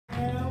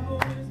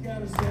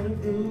got a set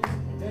of rules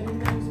that he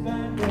makes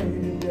by day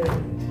to day.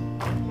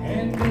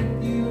 And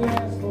if you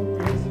ask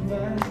for his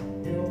advice,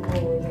 he'll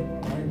more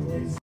than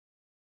likely say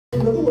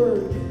the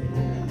word.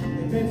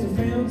 If it's a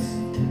fence,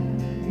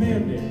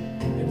 mend it.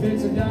 If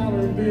it's a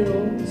dollar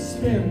bill,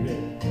 spend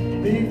it.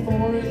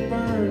 Before it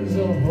burns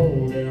a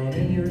hole down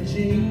in your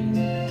jeans.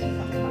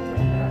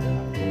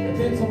 If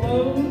it's a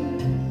load,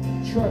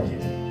 truck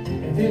it.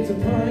 If it's a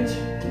punch,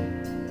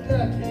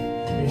 duck it.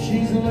 If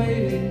she's a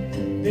lady,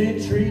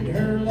 then treat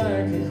her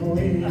like a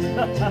queen.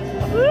 That's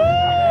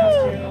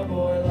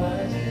cowboy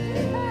life.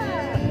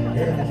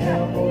 Every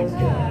cowboy's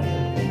got it.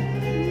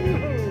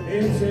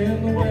 It's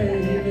in the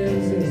way he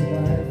lives his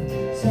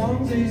life.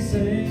 Songs he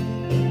sings,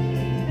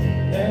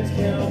 that's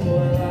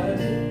cowboy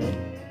life.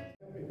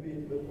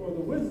 But for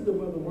the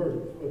wisdom of the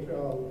words, which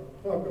I'll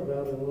talk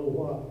about in a little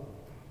while,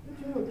 did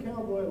you know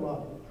cowboy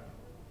life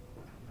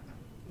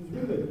is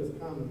really just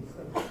common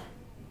sense?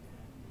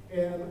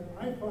 And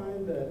I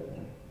find that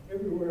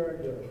everywhere I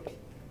go,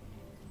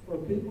 for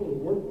people who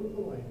work with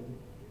the land,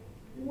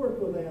 who work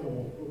with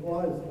animals, with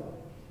livestock,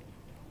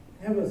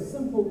 have a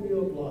simple view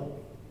of life,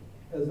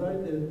 as I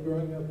did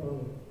growing up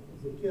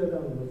as a kid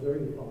on a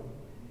Missouri farm.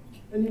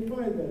 And you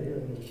find that here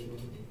in New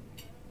Zealand.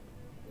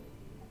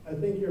 I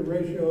think your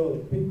ratio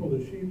of people to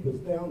sheep is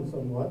down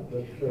somewhat,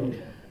 but through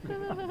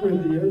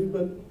the years,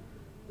 but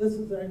this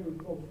is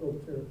agricultural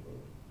territory.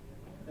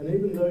 And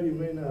even though you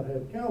may not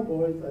have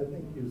cowboys, I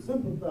think you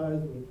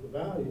sympathize with the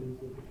values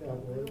of the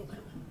cowboys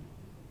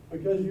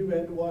because you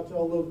had to watch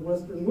all those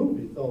Western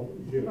movies all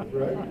these years,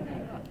 right?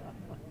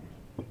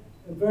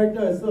 In fact,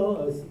 I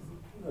saw a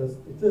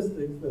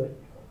statistics that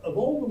of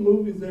all the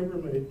movies ever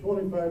made,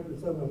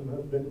 25% of them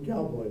have been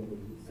cowboy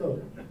movies.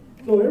 So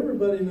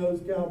everybody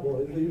knows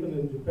cowboys, even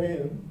in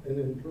Japan and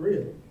in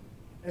Korea.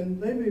 And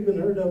they've even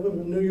heard of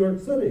them in New York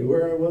City,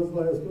 where I was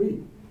last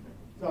week,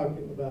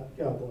 talking about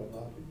cowboy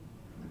life.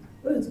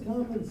 But it's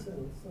common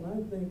sense, and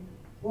I think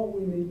what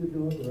we need to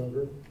do in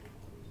Rotary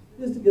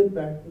is to get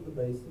back to the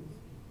basics.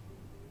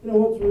 You know,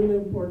 what's really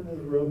important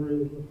in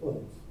Rotary is the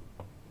clubs.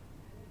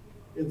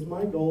 It's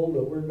my goal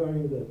that we're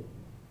going to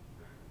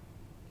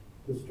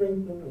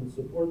strengthen and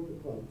support the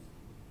clubs.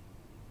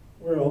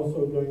 We're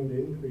also going to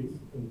increase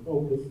and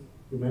focus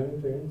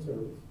humanitarian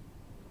service.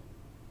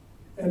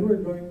 And we're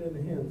going to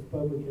enhance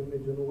public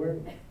image and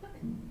awareness.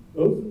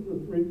 Those are the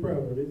three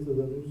priorities of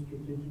the new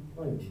strategic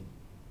plan.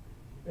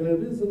 And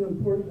it isn't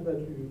important that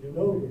you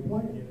know the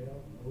plan,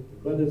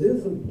 but it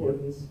is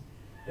important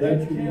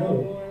that you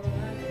know.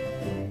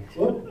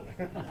 What?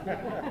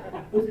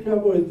 Those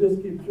cowboys just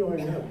keep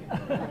showing up.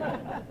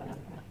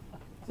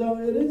 So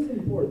it is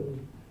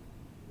important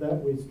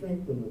that we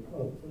strengthen the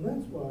clubs, and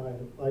that's why I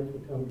like to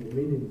come to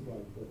meetings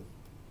like this.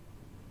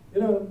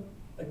 You know,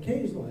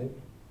 occasionally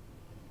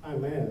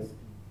I'm asked,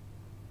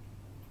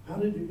 how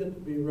did you get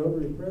to be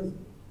Rotary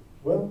president?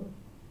 Well,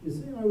 you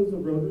see, I was a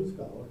Rotary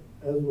scholar,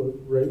 as was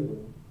Ray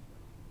Klinginsmith.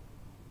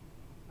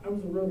 I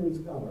was a Rotary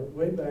scholar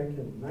way back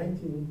in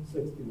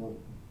 1961.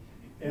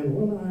 And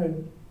when I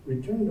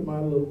returned to my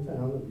little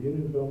town of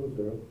Unionville,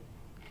 Missouri,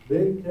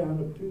 big town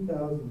of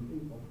 2,000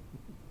 people,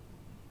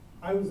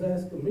 I was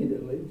asked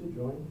immediately to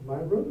join my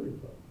Rotary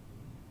Club.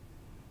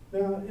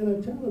 Now, in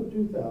a town of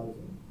 2,000,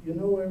 you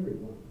know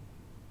everyone,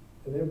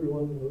 and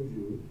everyone knows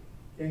you.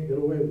 Can't get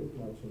away with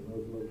much in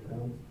those little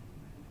towns.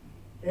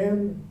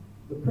 And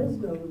the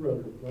president of the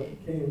Rotary Club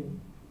came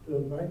to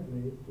invite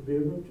me to be a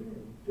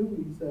Rotarian 2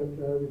 weeks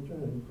after I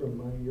returned from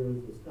my year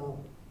as a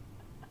scholar.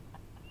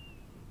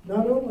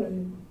 Not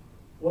only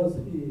was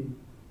he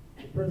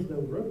the president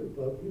of the Rotary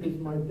Club, he was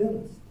my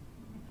dentist.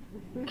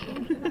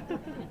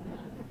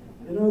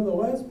 You know, the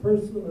last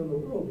person in the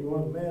world you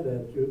want mad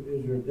at you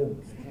is your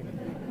dentist.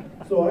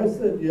 So I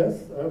said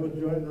yes, I would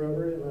join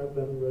Rotary, and I've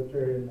been a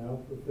Rotarian now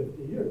for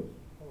 50 years.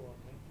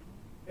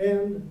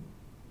 And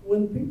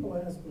when people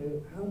ask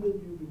me, how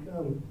did you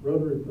become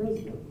Rotary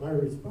president? My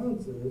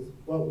response is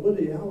what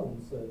Woody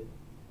Allen said,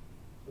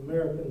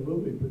 American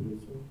movie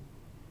producer.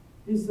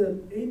 He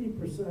said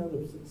 80%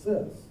 of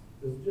success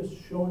is just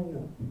showing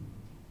up.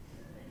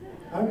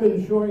 I've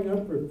been showing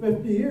up for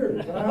 50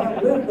 years. I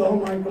outlived all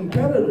my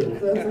competitors.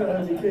 That's how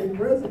I became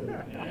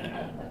president.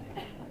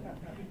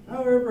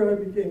 However I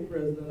became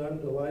president, I'm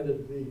delighted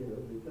to be here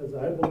because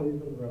I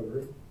believe in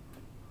Rotary.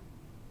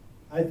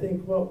 I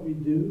think what we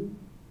do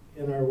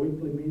in our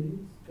weekly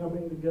meetings,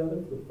 coming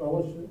together for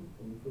fellowship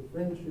and for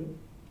friendship,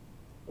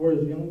 or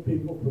as young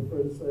people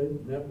prefer to say,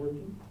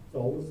 networking, it's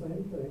all the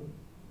same thing,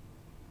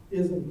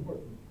 is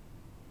important.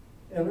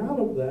 And out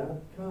of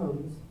that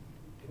comes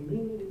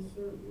community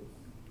service.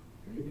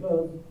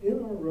 Because in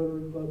our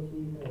Rotary clubs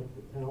we have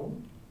the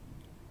talent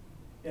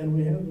and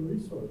we have the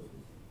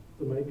resources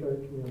to make our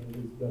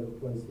communities better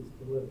places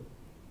to live.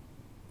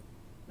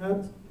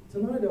 Now,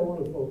 tonight I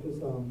want to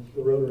focus on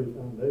the Rotary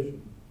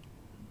Foundation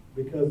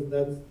because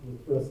that's the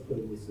thrust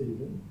of this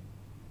evening.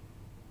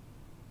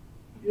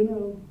 You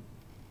know,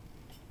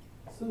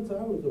 since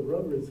I was a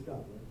Rotary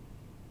scholar,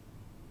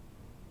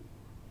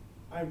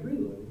 I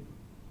really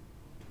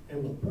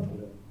am a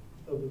product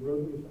of the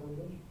Rotary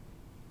Foundation.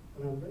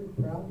 And I'm very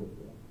proud of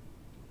that.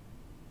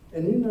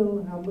 And you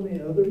know how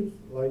many others,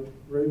 like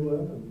Ray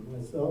and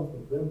myself,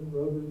 have been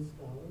Rotary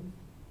Scholars?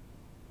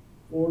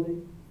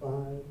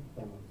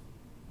 45,000.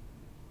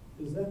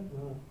 Is that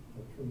not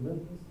a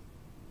tremendous,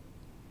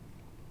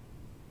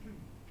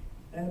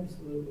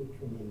 absolutely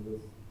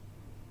tremendous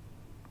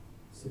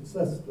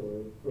success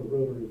story for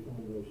Rotary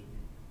Foundation?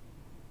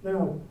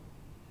 Now,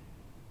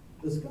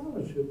 the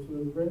scholarships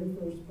were the very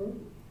first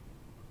program.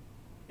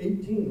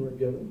 18 were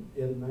given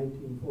in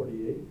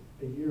 1948,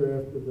 a year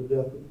after the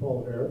death of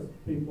Paul Harris.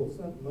 People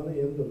sent money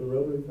into the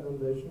Rotary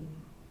Foundation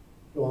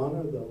to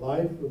honor the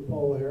life of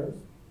Paul Harris,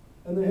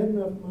 and they had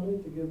enough money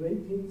to give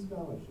 18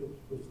 scholarships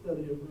for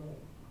study abroad.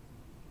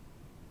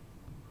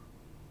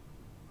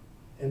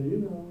 And you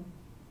know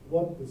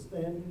what the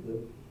standard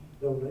of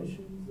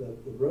donations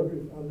that the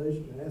Rotary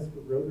Foundation asked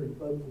of Rotary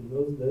clubs in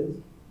those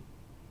days?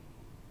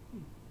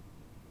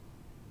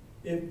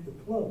 If the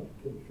club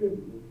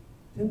contributed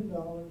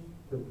 $10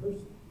 per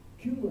person,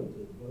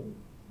 cumulatively,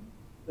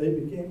 they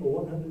became a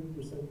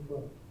 100%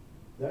 club.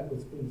 That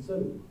was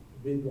considered to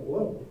be the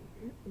level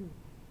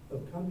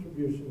of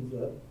contributions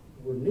that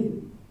were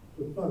needed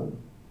to fund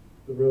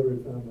the Rotary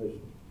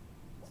Foundation.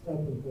 Stop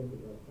and think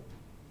about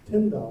that.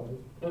 $10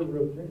 per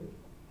rotator.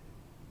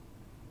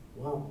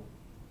 Wow.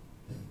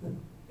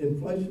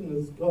 Inflation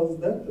has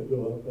caused that to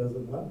go up, has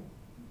it not?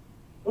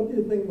 What do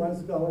you think my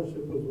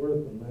scholarship was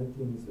worth in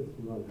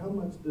 1961? How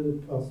much did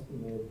it cost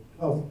the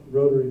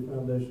Rotary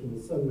Foundation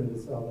to send me to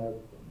South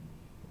Africa?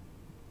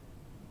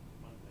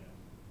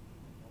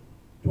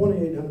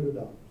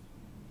 $2,800.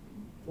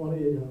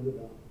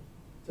 $2,800.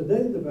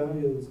 Today, the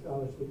value of the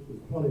scholarships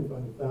is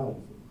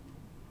 $25,000.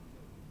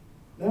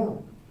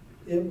 Now,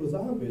 it was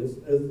obvious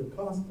as the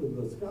cost of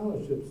the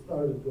scholarship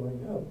started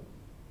going up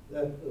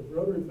that the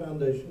Rotary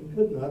Foundation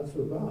could not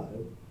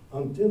survive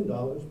on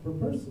 $10 per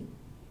person,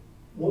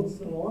 once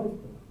in a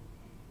lifetime,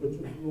 which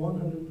is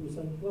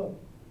 100% club.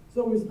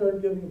 So we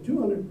started giving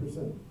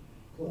 200%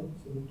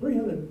 clubs and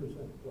 300%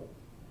 clubs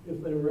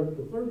if they were up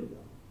to $30.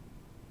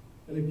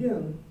 And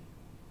again,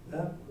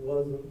 that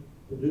wasn't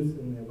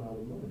producing the amount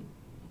of money.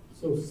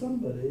 So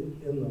somebody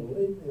in the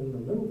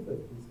middle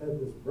 50s had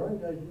this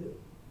bright idea.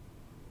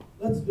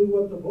 Let's do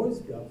what the Boy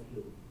Scouts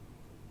do.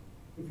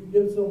 If you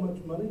give so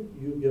much money,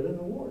 you get an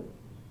award.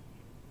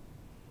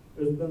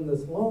 There's been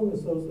this long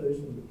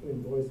association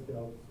between Boy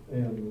Scouts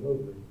and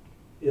Rotary,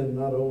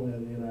 not only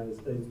in the United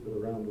States, but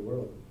around the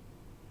world.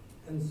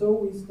 And so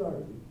we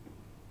started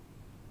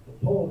a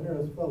Paul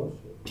Harris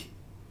Fellowship,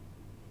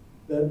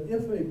 that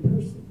if a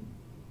person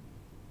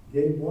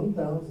gave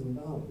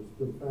 $1,000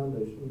 to the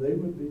foundation, they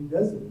would be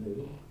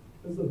designated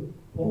as a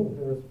Paul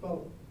Harris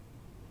Fellow.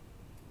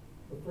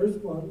 The first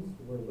ones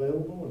were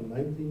available in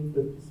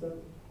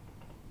 1957.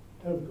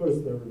 And of course,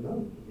 there were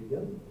none to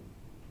begin with.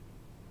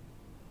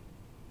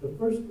 The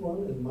first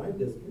one in my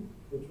district,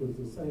 which was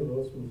the St.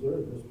 Louis,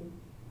 Missouri district,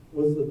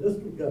 was the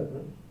district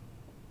governor,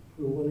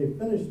 who, when he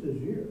finished his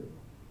year,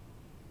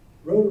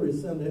 Rotary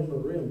sent him a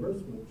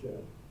reimbursement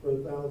check for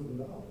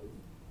 $1,000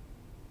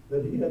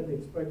 that he hadn't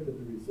expected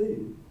to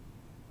receive.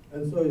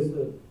 And so he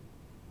said,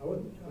 I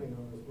wasn't counting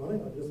on this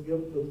money, I'll just give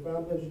it to the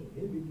foundation.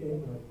 He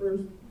became our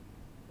first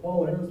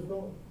Paul Harris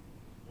Fellow.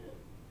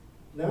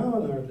 Now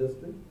in our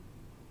district,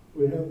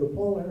 we have the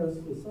Paul Harris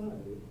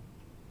Society,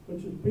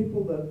 which is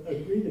people that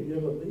agree to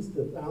give at least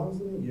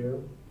 $1,000 a year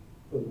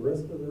for the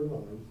rest of their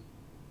lives.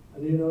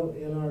 And you know,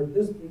 in our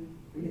district,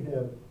 we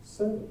have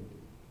 70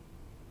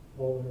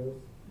 Paul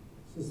Harris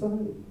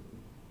Society.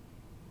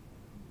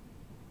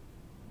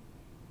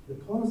 The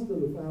cost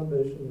of the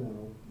foundation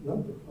now,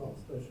 not the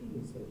cost, I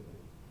shouldn't say that.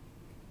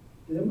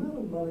 The amount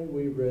of money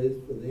we raise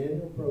for the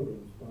annual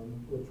programs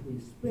fund, which we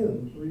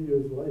spend 3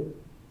 years later,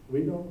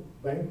 we don't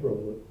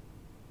bankroll it,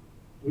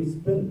 we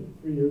spend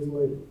it 3 years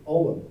later,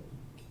 all of it,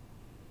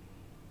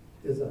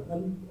 is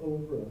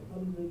over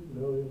 $100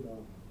 million.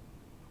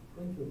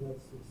 Think of that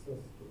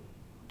success story.